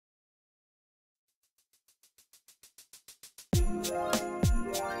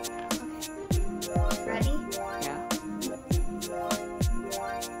Ready? Yeah.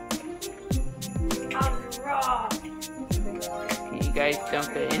 Okay, you guys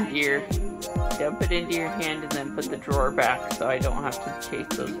dump it into your hand and then put the drawer back so I don't have to chase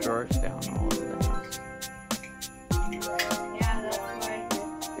those drawers down all over the house. Yeah, that's right.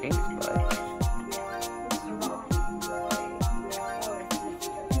 Thanks, bud.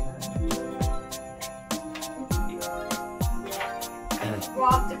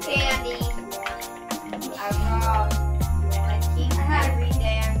 Rob the candy. I robbed. I keep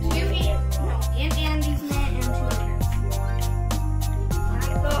everything. And Andy's man and two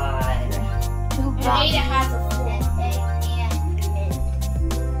of my God. Ada has a full.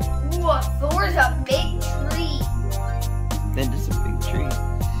 Ooh, Thor's a big tree. That is a big tree.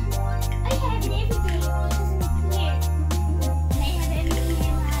 I have everything. I have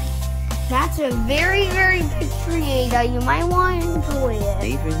everything. That's a very, very big tree, Ada. You might want to enjoy it.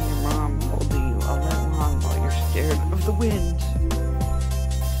 Even your mom holding you all night long while you're scared of the wind.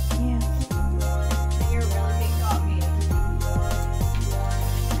 You're a really big dog, Ada.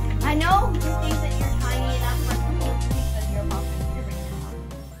 I know you think that you're tiny enough for the whole tree because your mom is your big dog.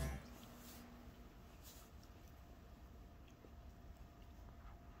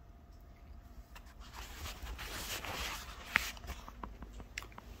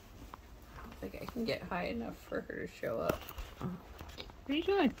 I think I can get high enough for her to show up. What are you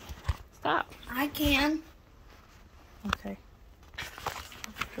doing? Stop. I can. Okay.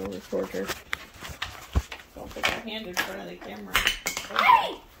 She'll record her. Don't put your hand in front of the camera.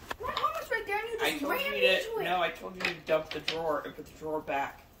 Hey! My arm was right there and you I just told ran you into to, it. no, I told you to dump the drawer and put the drawer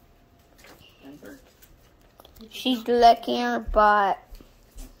back. Remember? She's licking her butt.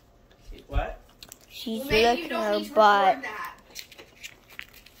 See what? She's Well, maybe you licking don't her need to butt. record that.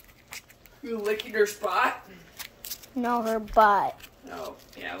 You licking her spot? No, her butt. No.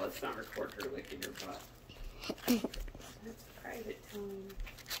 Yeah, let's not record her licking her butt. That's private time.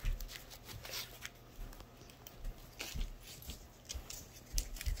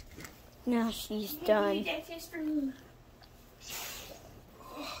 Now she's done. That's just for me.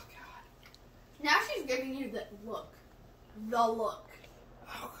 Oh, God. Now she's giving you the look. The look.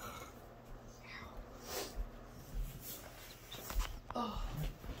 Oh. Oh.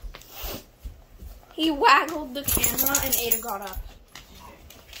 He waggled the camera and Ada got up.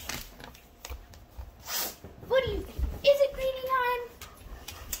 What do you think? Is it cleaning time?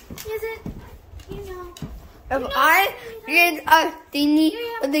 Is it? You know. If I did a thingy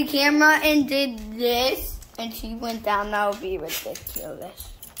with the camera and did this, and she went down, that would be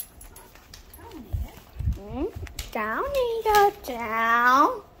ridiculous. Down, Ada,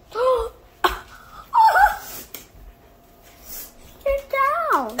 down. Get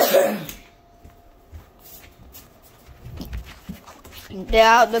down.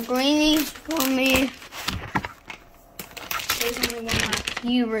 Now the greenies for me. There's only one left.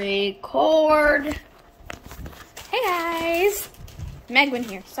 You record. Hey guys. Megwin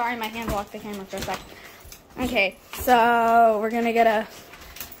here. Sorry, my hand blocked the camera for a sec. Okay, so we're gonna get a.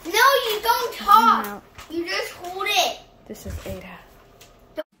 No, you don't talk. You just hold it. This is Ada.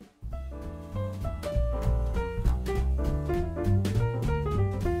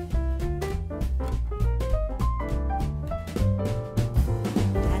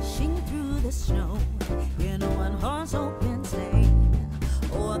 Dashing through the snow in a one-horse open sleigh.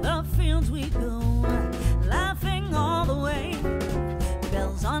 O'er the fields we go, laughing all the way.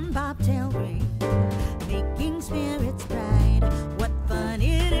 Bells on bobtail ring, making spirits bright. What fun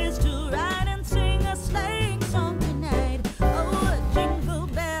it is to ride and sing a sleighing song tonight. Oh, jingle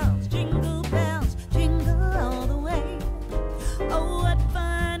bells, jingle all the way. Oh, what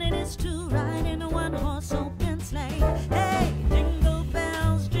fun it is to ride in a one-horse open sleigh. Hey, jingle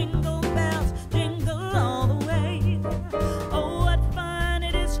bells, jingle all the way. Oh, what fun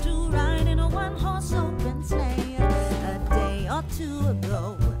it is to ride in a one-horse open sleigh. A day or two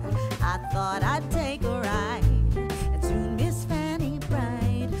ago, I thought I'd take a ride, and soon Miss Fanny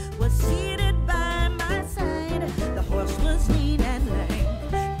Bright was seated by my side. The horse was lean and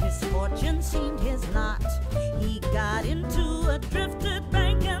lame, misfortune seemed his lot. He got into a drifted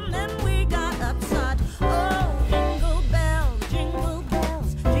bank and then we got upset. Oh, jingle bells,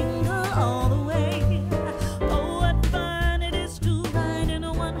 jingle all the way. Oh, what fun it is to ride in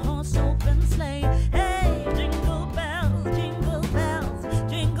a one-horse open sleigh. Hey, jingle bells,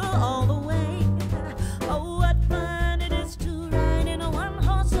 jingle all the way. Oh, what fun it is to ride in a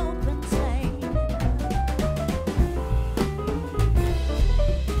one-horse open sleigh.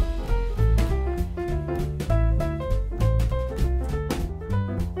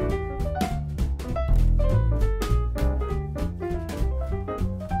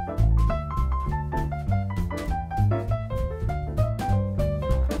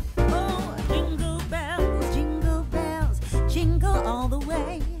 all the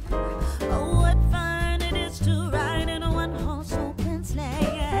way. Oh, what fun it is to ride in a one-horse open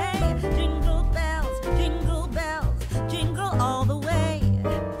sleigh. Jingle bells, jingle all the way.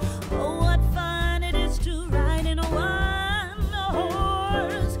 Oh, what fun it is to ride in a one-horse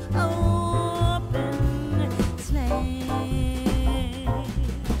open sleigh.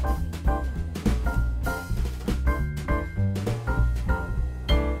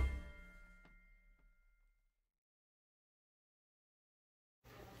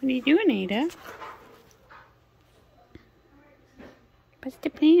 What are you doing, Ada? What's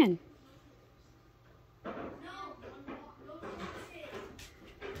the plan? Do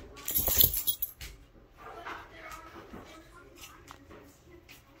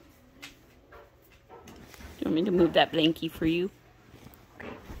you want me to move that blankie for you? There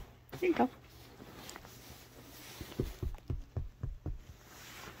you go.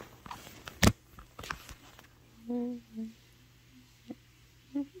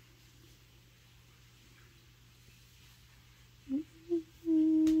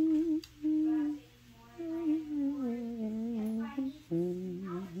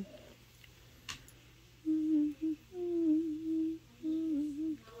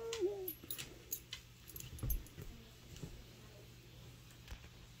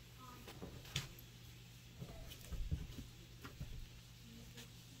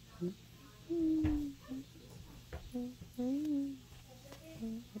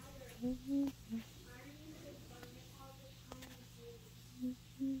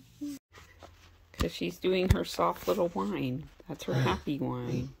 Because she's doing her soft little whine. That's her happy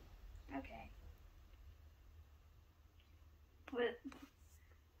whine. Okay. But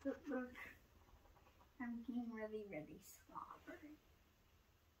look, I'm getting really slobber.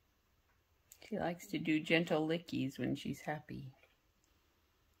 She likes to do gentle lickies when she's happy.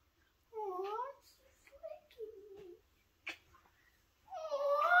 Aw, she's licking me.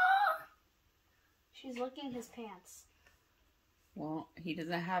 Aw. She's licking his pants. Well, he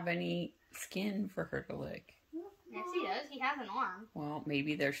doesn't have any skin for her to lick. Yes, he does. He has an arm. Well,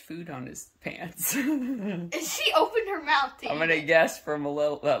 maybe there's food on his pants. She opened her mouth to I'm gonna guess from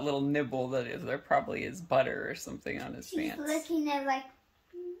that little nibble that there probably is butter or something on his She's pants. licking it like.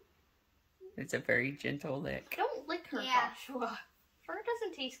 It's a very gentle lick. Don't lick her, Yeah. Joshua. Fur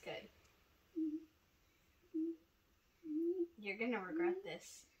doesn't taste good. You're gonna regret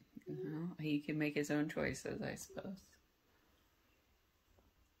this. Well, he can make his own choices, I suppose.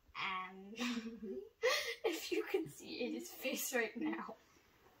 And if you could see in his face right now.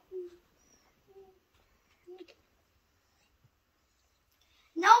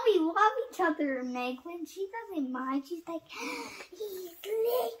 No, we love each other, Meg. When she doesn't mind, she's like, he's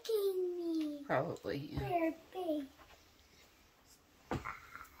licking me. Probably. Yeah. They're big.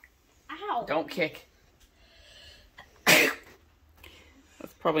 Ow. Don't kick.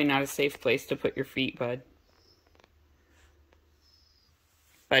 That's probably not a safe place to put your feet, bud.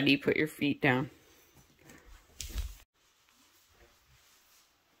 Buddy, put your feet down.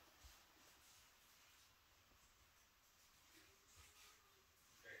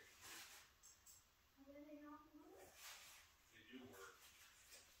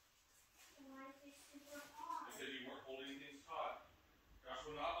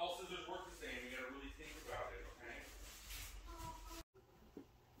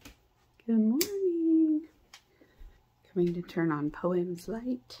 Good morning. Coming to turn on Poem's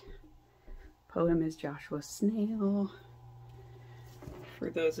light. Poem is Joshua's snail. For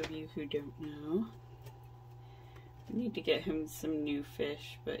those of you who don't know, we need to get him some new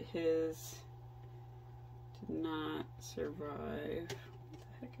fish, but his did not survive. What the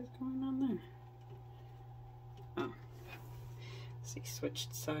heck is going on there? Oh, so he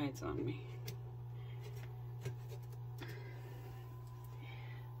switched sides on me.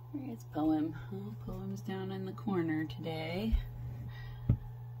 Where's Poem? Oh, Poem's down in the corner today.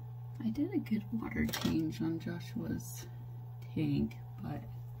 I did a good water change on Joshua's tank, but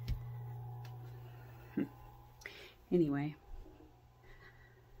anyway.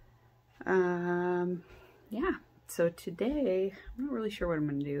 Yeah, so today, I'm not really sure what I'm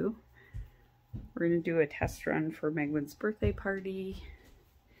going to do. We're going to do a test run for Megwin's birthday party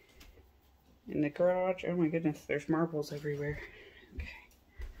in the garage. Oh my goodness, there's marbles everywhere. Okay.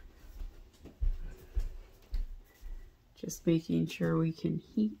 Just making sure we can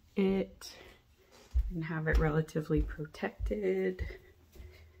heat it and have it relatively protected.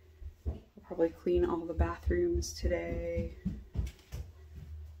 I'll probably clean all the bathrooms today.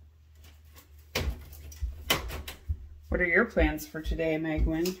 What are your plans for today,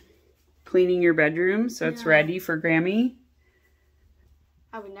 Megwin? Cleaning your bedroom so it's ready for Grammy?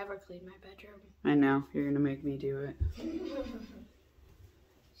 I would never clean my bedroom. I know, you're gonna make me do it.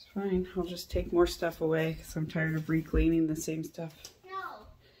 Fine, I'll just take more stuff away because I'm tired of recleaning the same stuff. No.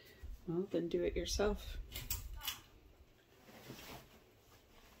 Well, then do it yourself.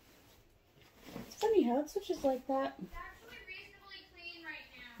 It's funny how it switches like that. It's actually reasonably clean right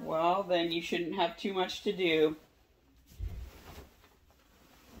now. Well, then you shouldn't have too much to do.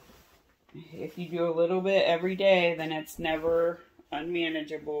 If you do a little bit every day, then it's never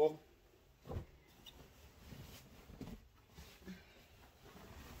unmanageable.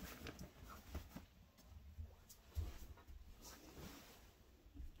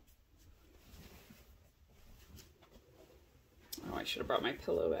 Oh, I should have brought my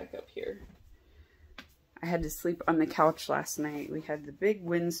pillow back up here. I had to sleep on the couch last night. We had the big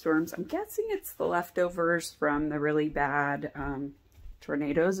windstorms. I'm guessing it's the leftovers from the really bad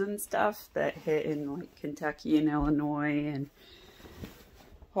tornadoes and stuff that hit in like Kentucky and Illinois and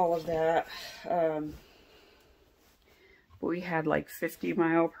all of that. But we had like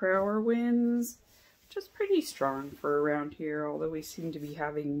 50-mile-per-hour winds, which is pretty strong for around here, although we seem to be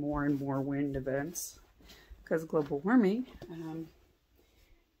having more and more wind events because of global warming.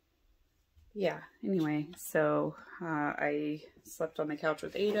 Yeah, anyway, so I slept on the couch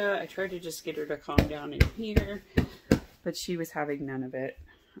with Ada. I tried to just get her to calm down in here, but she was having none of it.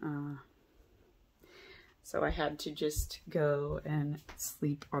 So I had to just go and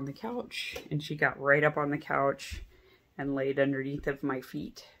sleep on the couch, and she got right up on the couch and laid underneath of my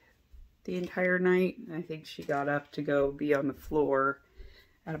feet the entire night. I think she got up to go be on the floor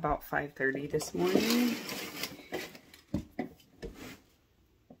at about 5:30 this morning.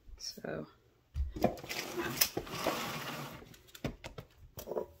 So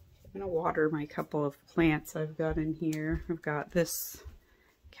I'm gonna water my couple of plants I've got in here. I've got this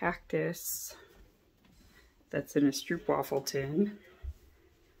cactus that's in a stroopwafel tin,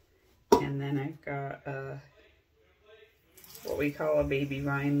 and then I've got what we call a baby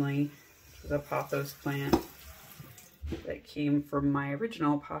vineley, which is a pothos plant that came from my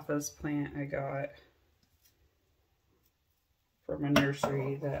original pothos plant I got from a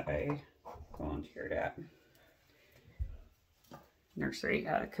nursery that I volunteered at. Nursery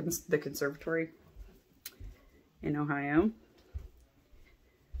at the conservatory in Ohio.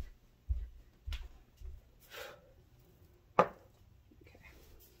 Okay.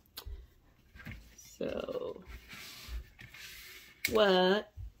 So,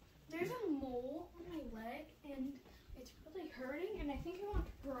 what? There's a mole on my leg, and it's really hurting, and I think I want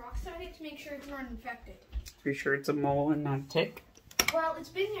to peroxide it to make sure it's not infected. Are you sure it's a mole and not a tick? Well, it's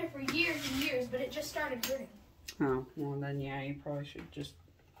been there for years and years, but it just started hurting. Oh, well then yeah, you probably should just,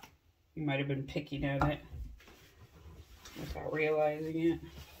 you might have been picking at it without realizing it.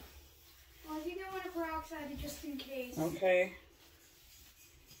 Well, I think I want to peroxide it just in case. Okay.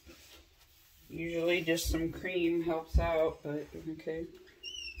 Usually just some cream helps out, but okay.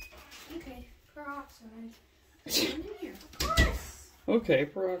 Okay, peroxide. In here. Of course! Okay,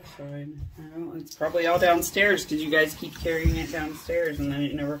 peroxide. Well, it's probably all downstairs because you guys keep carrying it downstairs and then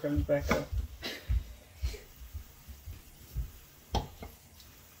it never comes back up.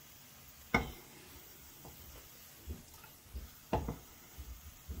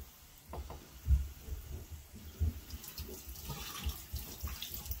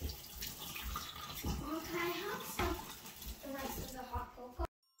 Well, can I have some, the rest of the hot cocoa?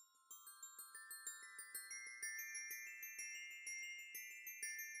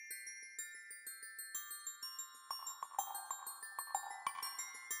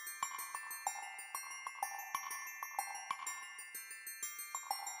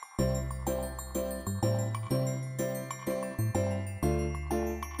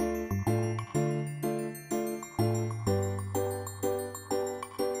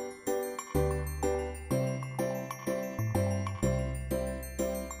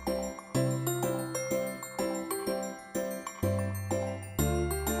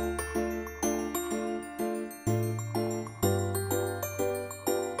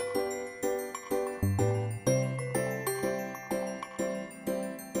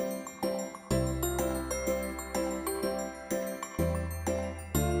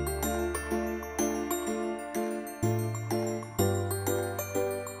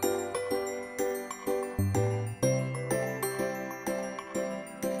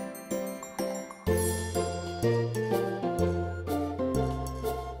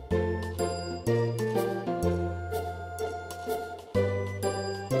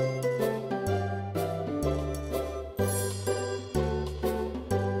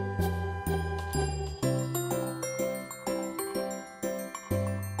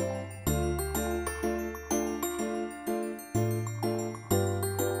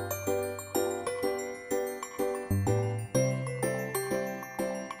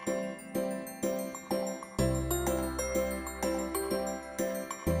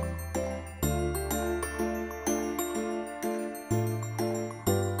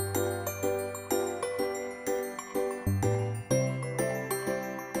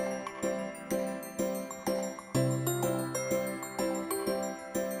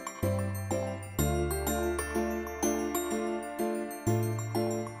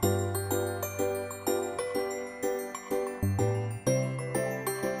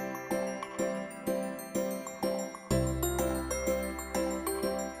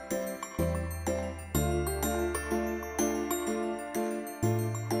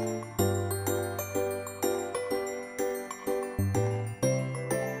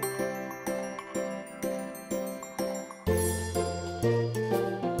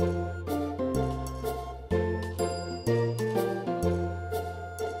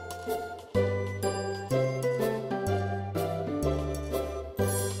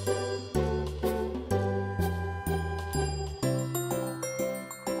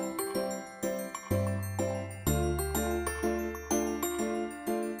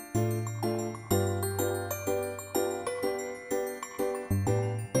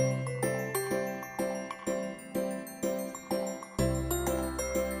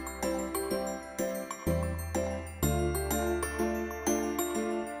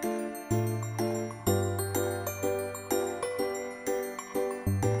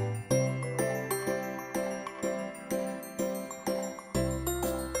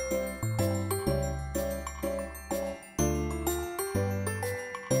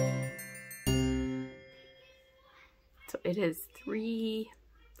 So it is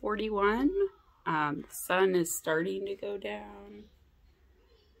 3:41. The sun is starting to go down.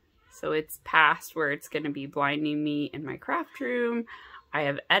 So it's past where it's going to be blinding me in my craft room. I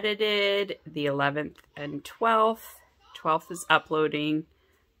have edited the 11th and 12th. 12th is uploading.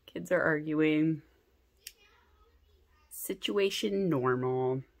 Kids are arguing. Situation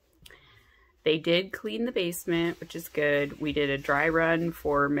normal. They did clean the basement, which is good. We did a dry run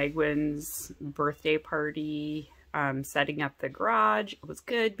for Megwin's birthday party, setting up the garage. It was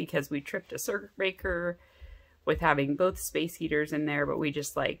good because we tripped a circuit breaker with having both space heaters in there, but we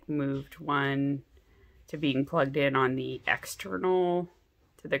just like moved one to being plugged in on the external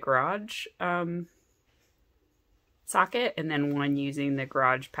to the garage socket, and then one using the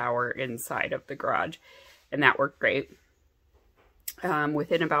garage power inside of the garage, and that worked great.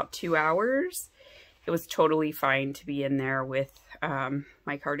 Within about 2 hours, it was totally fine to be in there with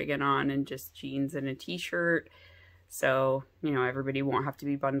my cardigan on and just jeans and a t-shirt. So, you know, everybody won't have to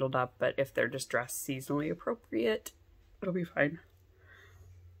be bundled up, but if they're just dressed seasonally appropriate, it'll be fine.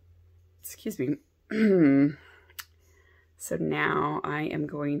 Excuse me. So now I am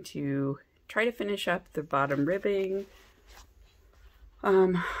going to try to finish up the bottom ribbing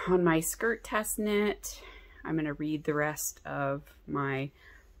on my skirt test knit. I'm going to read the rest of my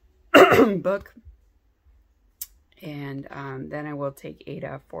book, and then I will take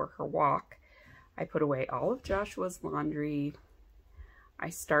Ada for her walk. I put away all of Joshua's laundry. I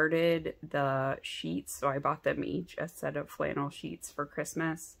started the sheets, so I bought them each a set of flannel sheets for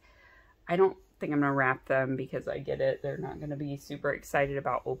Christmas. I don't think I'm going to wrap them because I get it. They're not going to be super excited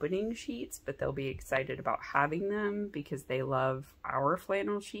about opening sheets, but they'll be excited about having them because they love our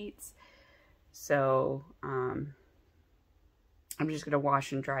flannel sheets. So I'm just going to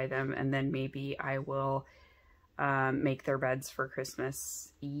wash and dry them, and then maybe I will make their beds for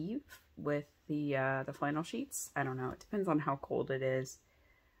Christmas Eve with the flannel sheets. I don't know. It depends on how cold it is.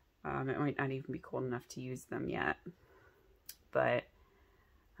 It might not even be cold enough to use them yet. But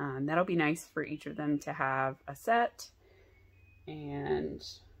that'll be nice for each of them to have a set. And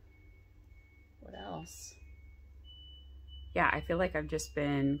what else? Yeah, I feel like I've just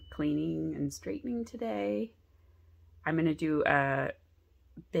been cleaning and straightening today. I'm going to do a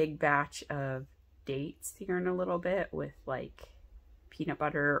big batch of dates here in a little bit with like peanut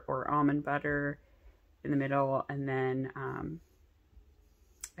butter or almond butter in the middle, and then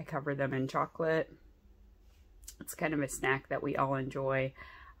I cover them in chocolate. It's kind of a snack that we all enjoy.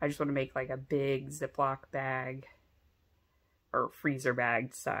 I just want to make like a big Ziploc bag or freezer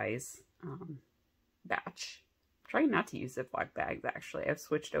bag size batch. I'm trying not to use Ziploc bags, actually. I've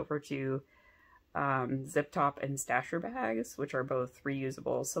switched over to Zip Top and Stasher bags, which are both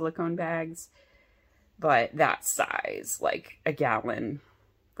reusable silicone bags. But that size, like a gallon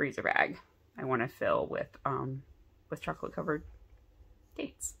freezer bag, I want to fill with chocolate covered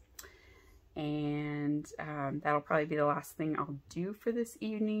dates. And that'll probably be the last thing I'll do for this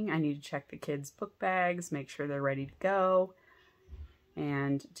evening. I need to check the kids' book bags, make sure they're ready to go,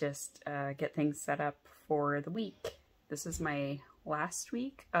 and just get things set up for the week. This is my last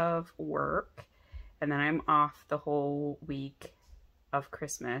week of work, and then I'm off the whole week of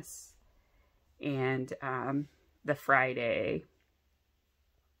Christmas and the Friday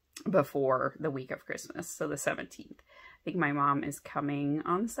before the week of Christmas, so the 17th. I think my mom is coming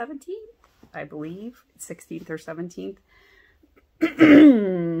on the 17th, I believe, 16th or 17th.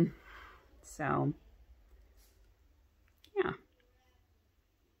 So, yeah.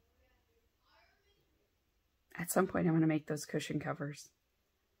 At some point, I'm going to make those cushion covers.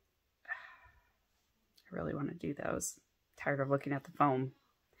 I really want to do those. I'm tired of looking at the foam.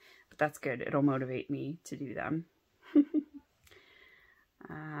 But that's good. It'll motivate me to do them.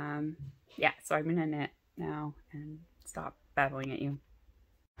 Yeah, so I'm going to knit now and stop babbling at you.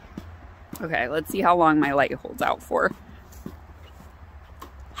 Okay, let's see how long my light holds out for.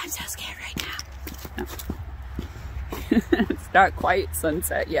 I'm so scared right now. No. It's not quite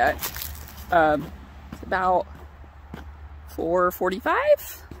sunset yet. It's about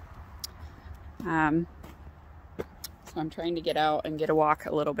 4:45. So I'm trying to get out and get a walk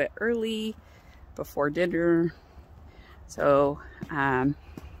a little bit early before dinner. So I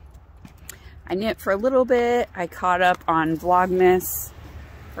knit for a little bit. I caught up on Vlogmas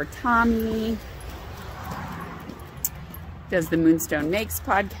for Tommy. Does the Moonstone Makes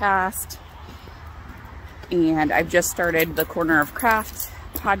podcast. And I've just started the Corner of Craft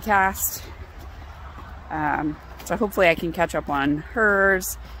podcast. So hopefully I can catch up on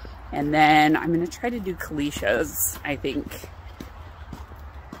hers. And then I'm going to try to do Kalicia's, I think.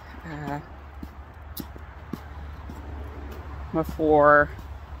 Before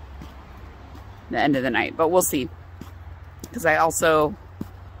the end of the night. But we'll see. because I also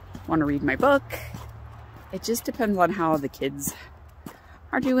want to read my book. It just depends on how the kids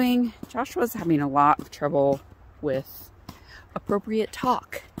are doing. Joshua's having a lot of trouble with appropriate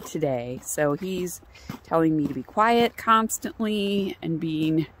talk today. So he's telling me to be quiet constantly and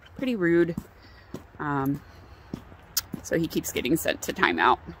being pretty rude. So he keeps getting sent to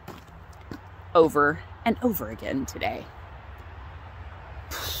timeout over and over again today.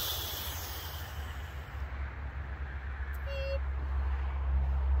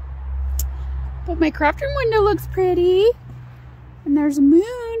 But my craft room window looks pretty. And there's a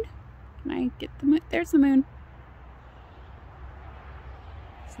moon. Can I get the moon? There's the moon.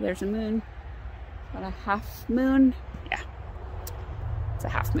 So there's a moon. About a half moon. Yeah. It's a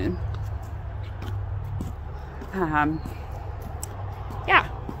half moon. Yeah.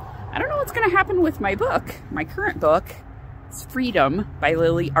 I don't know what's going to happen with my book. My current book. It's Freedom by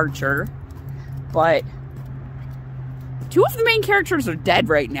Lily Archer. But 2 of the main characters are dead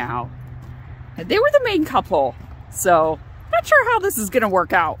right now. And they were the main couple. So, not sure how this is going to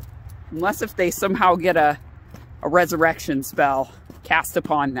work out. Unless if they somehow get a resurrection spell cast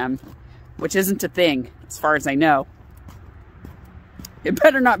upon them. Which isn't a thing, as far as I know. It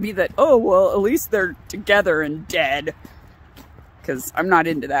better not be that, oh, well, at least they're together and dead. Because I'm not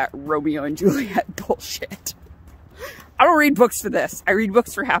into that Romeo and Juliet bullshit. I don't read books for this. I read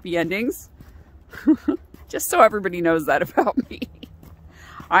books for happy endings. Just so everybody knows that about me.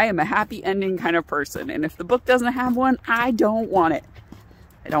 I am a happy ending kind of person. And if the book doesn't have one, I don't want it.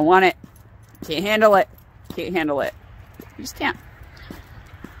 I don't want it. Can't handle it. Can't handle it. You just can't.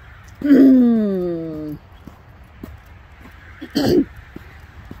 There's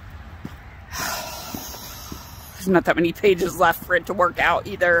not that many pages left for it to work out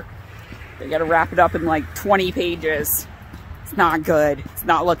either. They gotta wrap it up in like 20 pages. It's not good. It's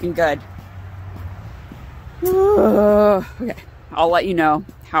not looking good. Okay, I'll let you know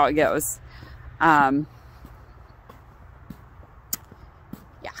how it goes. Yeah.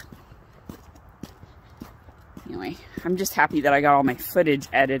 Anyway, I'm just happy that I got all my footage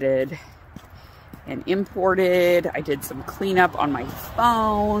edited and imported. I did some cleanup on my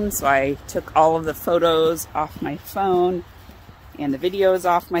phone, so I took all of the photos off my phone and the videos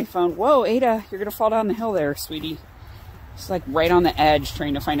off my phone. Whoa, Ada, you're gonna fall down the hill there, sweetie. She's like right on the edge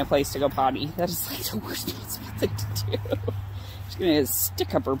trying to find a place to go potty. That is like the worst possible thing to do. She's gonna get a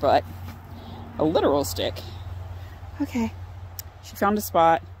stick up her butt. A literal stick. Okay. She found a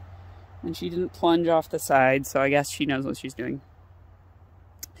spot and she didn't plunge off the side, so I guess she knows what she's doing.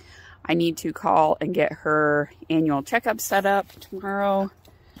 I need to call and get her annual checkup set up tomorrow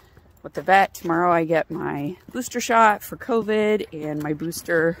with the vet. Tomorrow I get my booster shot for COVID and my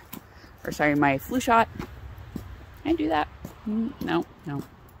my flu shot. Can I do that? No.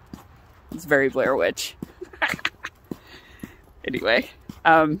 It's very Blair Witch. Anyway,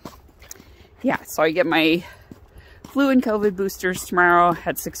 yeah, so I get my flu and COVID boosters tomorrow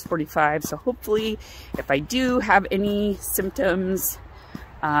at 6:45. So hopefully if I do have any symptoms,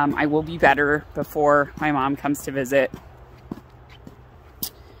 I will be better before my mom comes to visit.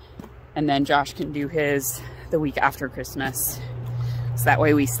 And then Josh can do his the week after Christmas. So that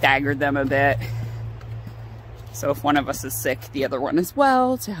way we staggered them a bit. So if one of us is sick, the other one as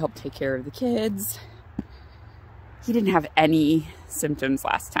well, to help take care of the kids. He didn't have any symptoms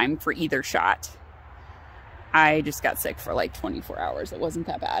last time for either shot. I just got sick for like 24 hours. It wasn't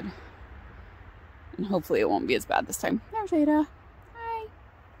that bad. And hopefully it won't be as bad this time. There's Ada. Hi.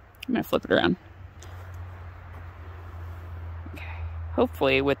 I'm going to flip it around. Okay.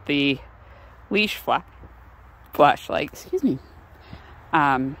 Hopefully with the leash flashlight, excuse me,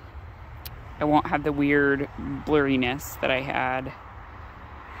 I won't have the weird blurriness that I had.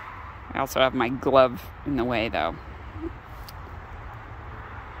 I also have my glove in the way though.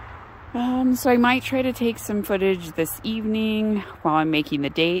 So I might try to take some footage this evening while I'm making the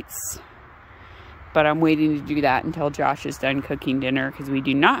dates. But I'm waiting to do that until Josh is done cooking dinner because we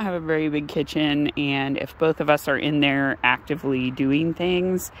do not have a very big kitchen. And if both of us are in there actively doing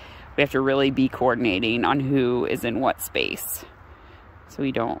things, we have to really be coordinating on who is in what space. So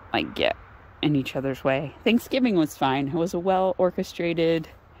we don't like get in each other's way. Thanksgiving was fine. It was a well orchestrated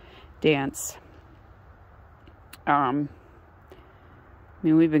dance. I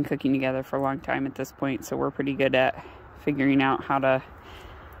mean, we've been cooking together for a long time at this point, so we're pretty good at figuring out how to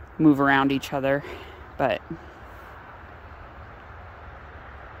move around each other. But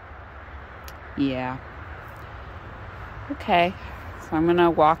yeah. Okay, so I'm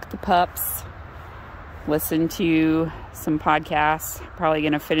gonna walk the pups, listen to some podcasts. Probably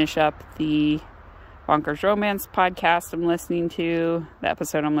gonna finish up the Bonkers Romance podcast I'm listening to. The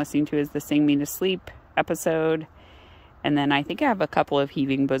episode I'm listening to is the Sing Me to Sleep episode. And then I think I have a couple of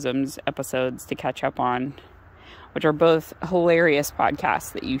Heaving Bosoms episodes to catch up on, which are both hilarious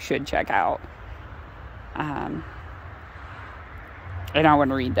podcasts that you should check out. And I want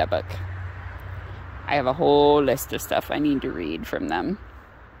to read that book. I have a whole list of stuff I need to read from them.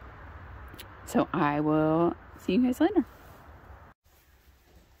 So I will see you guys later.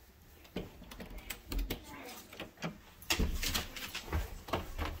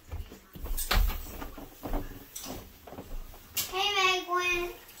 Hey, Megwin.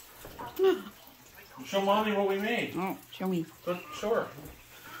 Show Mommy what we made. Oh, show me. Sure.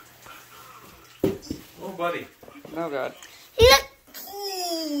 Oh, buddy. Oh, God. Look.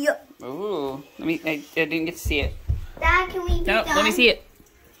 Ooh. I didn't get to see it. Dad, can we be No, done? let me see it.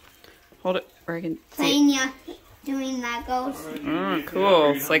 Hold it where I can see it. Playing ya, doing Legos. Oh,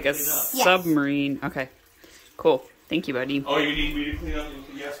 cool. It's like a submarine. Okay. Cool. Thank you, buddy. Oh, you need me to clean up what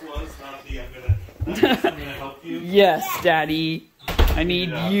the yes was? Not the I'm gonna help you? Yes, Daddy. I need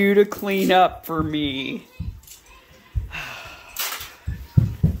you to clean up for me.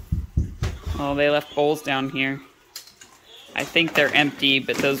 Oh, they left bowls down here. I think they're empty,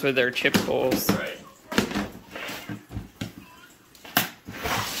 but those were their chip bowls. Right.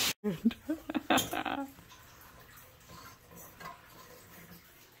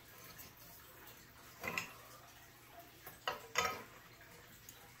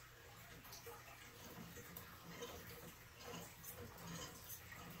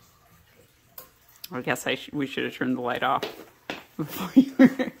 I guess we should have turned the light off before you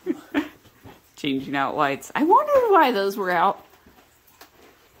were changing out lights. I wondered why those were out.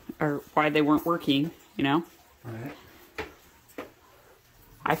 Or why they weren't working, you know? Right.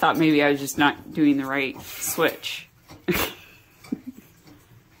 I thought maybe I was just not doing the right switch.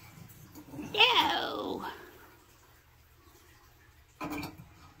 No!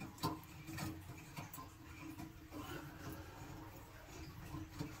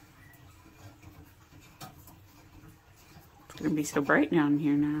 It's gonna be so bright down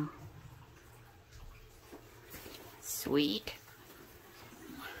here now. Sweet.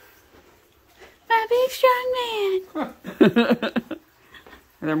 My big strong man.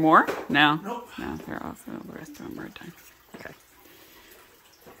 Are there more? No. Nope. No, they're also the rest of them are done. Okay.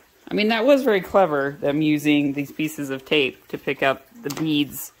 I mean, that was very clever, them using these pieces of tape to pick up the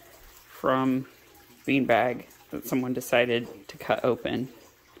beads from beanbag that someone decided to cut open.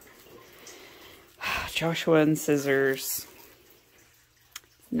 Joshua and scissors.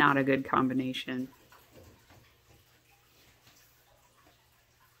 Not a good combination.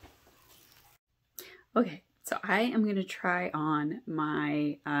 Okay, so I am going to try on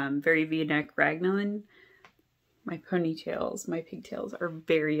my very V-neck raglan. My ponytails, my pigtails are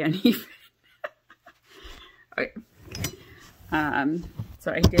very uneven. Okay.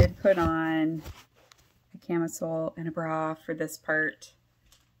 So I did put on a camisole and a bra for this part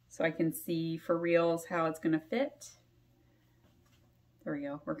so I can see for reals how it's going to fit. There we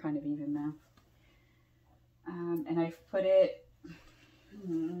go. We're kind of even now. And I've put it...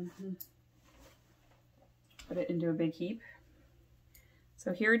 Put it into a big heap.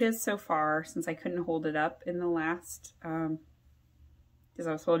 So here it is so far, since I couldn't hold it up in the last, because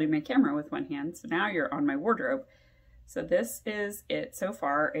I was holding my camera with one hand. So now you're on my wardrobe. So this is it so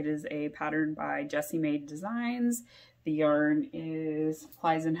far. It is a pattern by Jessie Made Designs. The yarn is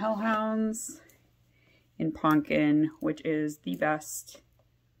Flies and Hellhounds in Pumpkin, which is the best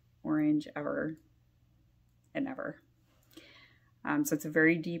orange ever and ever. So it's a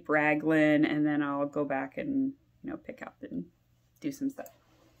very deep raglan, and then I'll go back and, you know, pick up and do some stuff.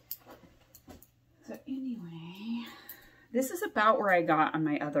 So anyway, this is about where I got on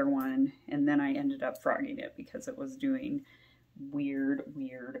my other one, and then I ended up frogging it because it was doing weird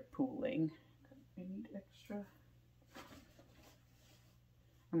pooling. I need extra.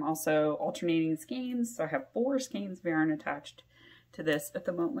 I'm also alternating skeins, so I have 4 skeins of yarn attached to this at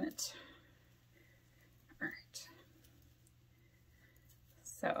the moment. All right.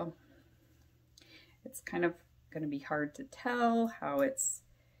 So it's kind of going to be hard to tell how it's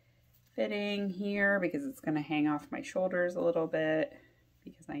fitting here because it's going to hang off my shoulders a little bit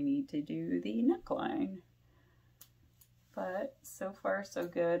because I need to do the neckline. But so far so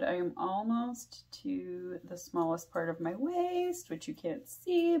good. I am almost to the smallest part of my waist, which you can't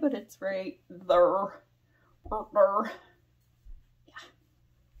see, but it's right there.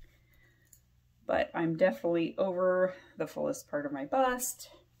 But I'm definitely over the fullest part of my bust.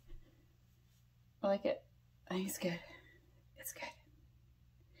 I like it. I think it's good. It's good.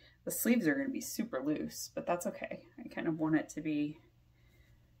 The sleeves are going to be super loose, but that's okay. I kind of want it to be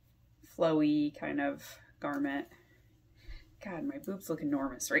flowy kind of garment. God, my boobs look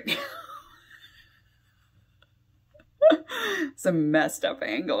enormous right now. some messed up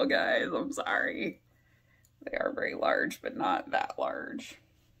angle, guys. I'm sorry. They are very large, but not that large.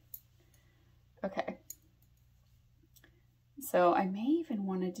 Okay. So I may even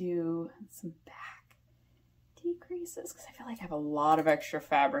want to do some back decreases because I feel like I have a lot of extra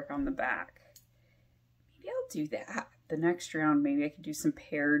fabric on the back. Maybe I'll do that. The next round, maybe I could do some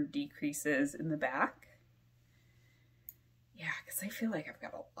paired decreases in the back. Yeah, because I feel like I've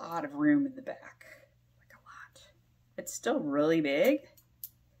got a lot of room in the back. Like a lot. It's still really big.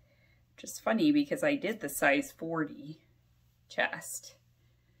 Which is funny because I did the size 40 chest.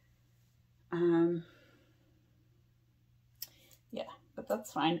 Yeah, but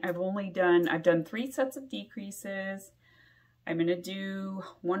that's fine. I've done 3 sets of decreases. I'm going to do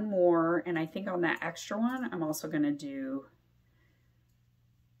one more, and I think on that extra one, I'm also going to do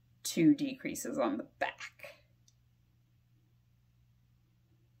 2 decreases on the back.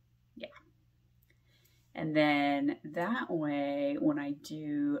 Yeah. And then that way, when I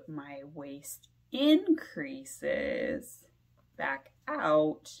do my waist increases back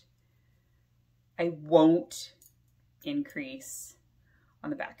out, I won't increase on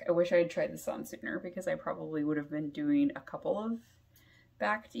the back. I wish I had tried this on sooner because I probably would have been doing a couple of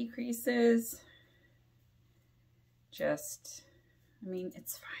back decreases. I mean,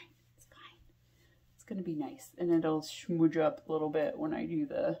 it's fine. It's fine. It's going to be nice. And it'll smudge up a little bit when I do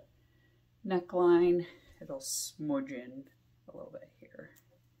the neckline. It'll smudge in a little bit here.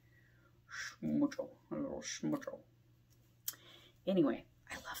 Smudge, a little smudge. Anyway,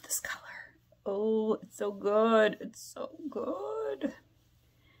 I love this color. Oh, it's so good. It's so good.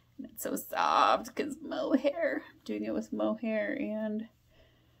 And it's so soft because mohair. I'm doing it with mohair and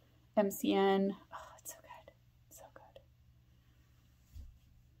MCN. Oh, it's so good. So good.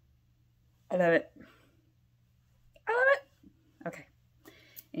 I love it. I love it. Okay.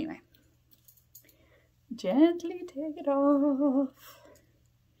 Anyway. Gently take it off.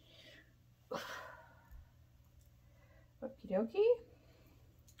 Okie dokie.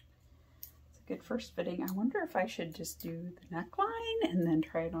 Good first fitting. I wonder if I should just do the neckline and then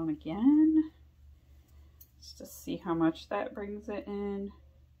try it on again just to see how much that brings it in.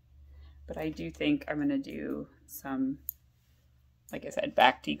 But I do think I'm going to do some, like I said,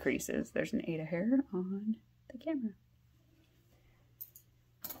 back decreases. There's an 8 of hair on the camera.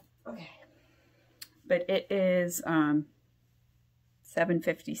 Okay. But it is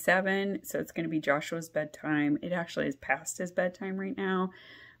 7:57, so it's going to be Joshua's bedtime. It actually is past his bedtime right now.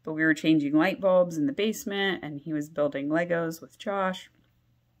 But we were changing light bulbs in the basement, and he was building Legos with Josh.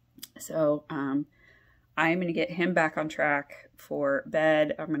 So I'm going to get him back on track for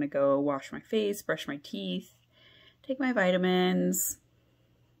bed. I'm going to go wash my face, brush my teeth, take my vitamins,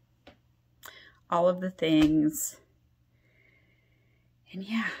 all of the things. And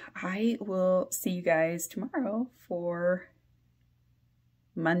yeah, I will see you guys tomorrow for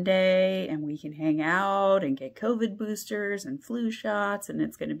Monday, and we can hang out and get COVID boosters and flu shots, and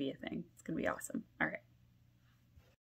it's going to be a thing. It's going to be awesome. All right.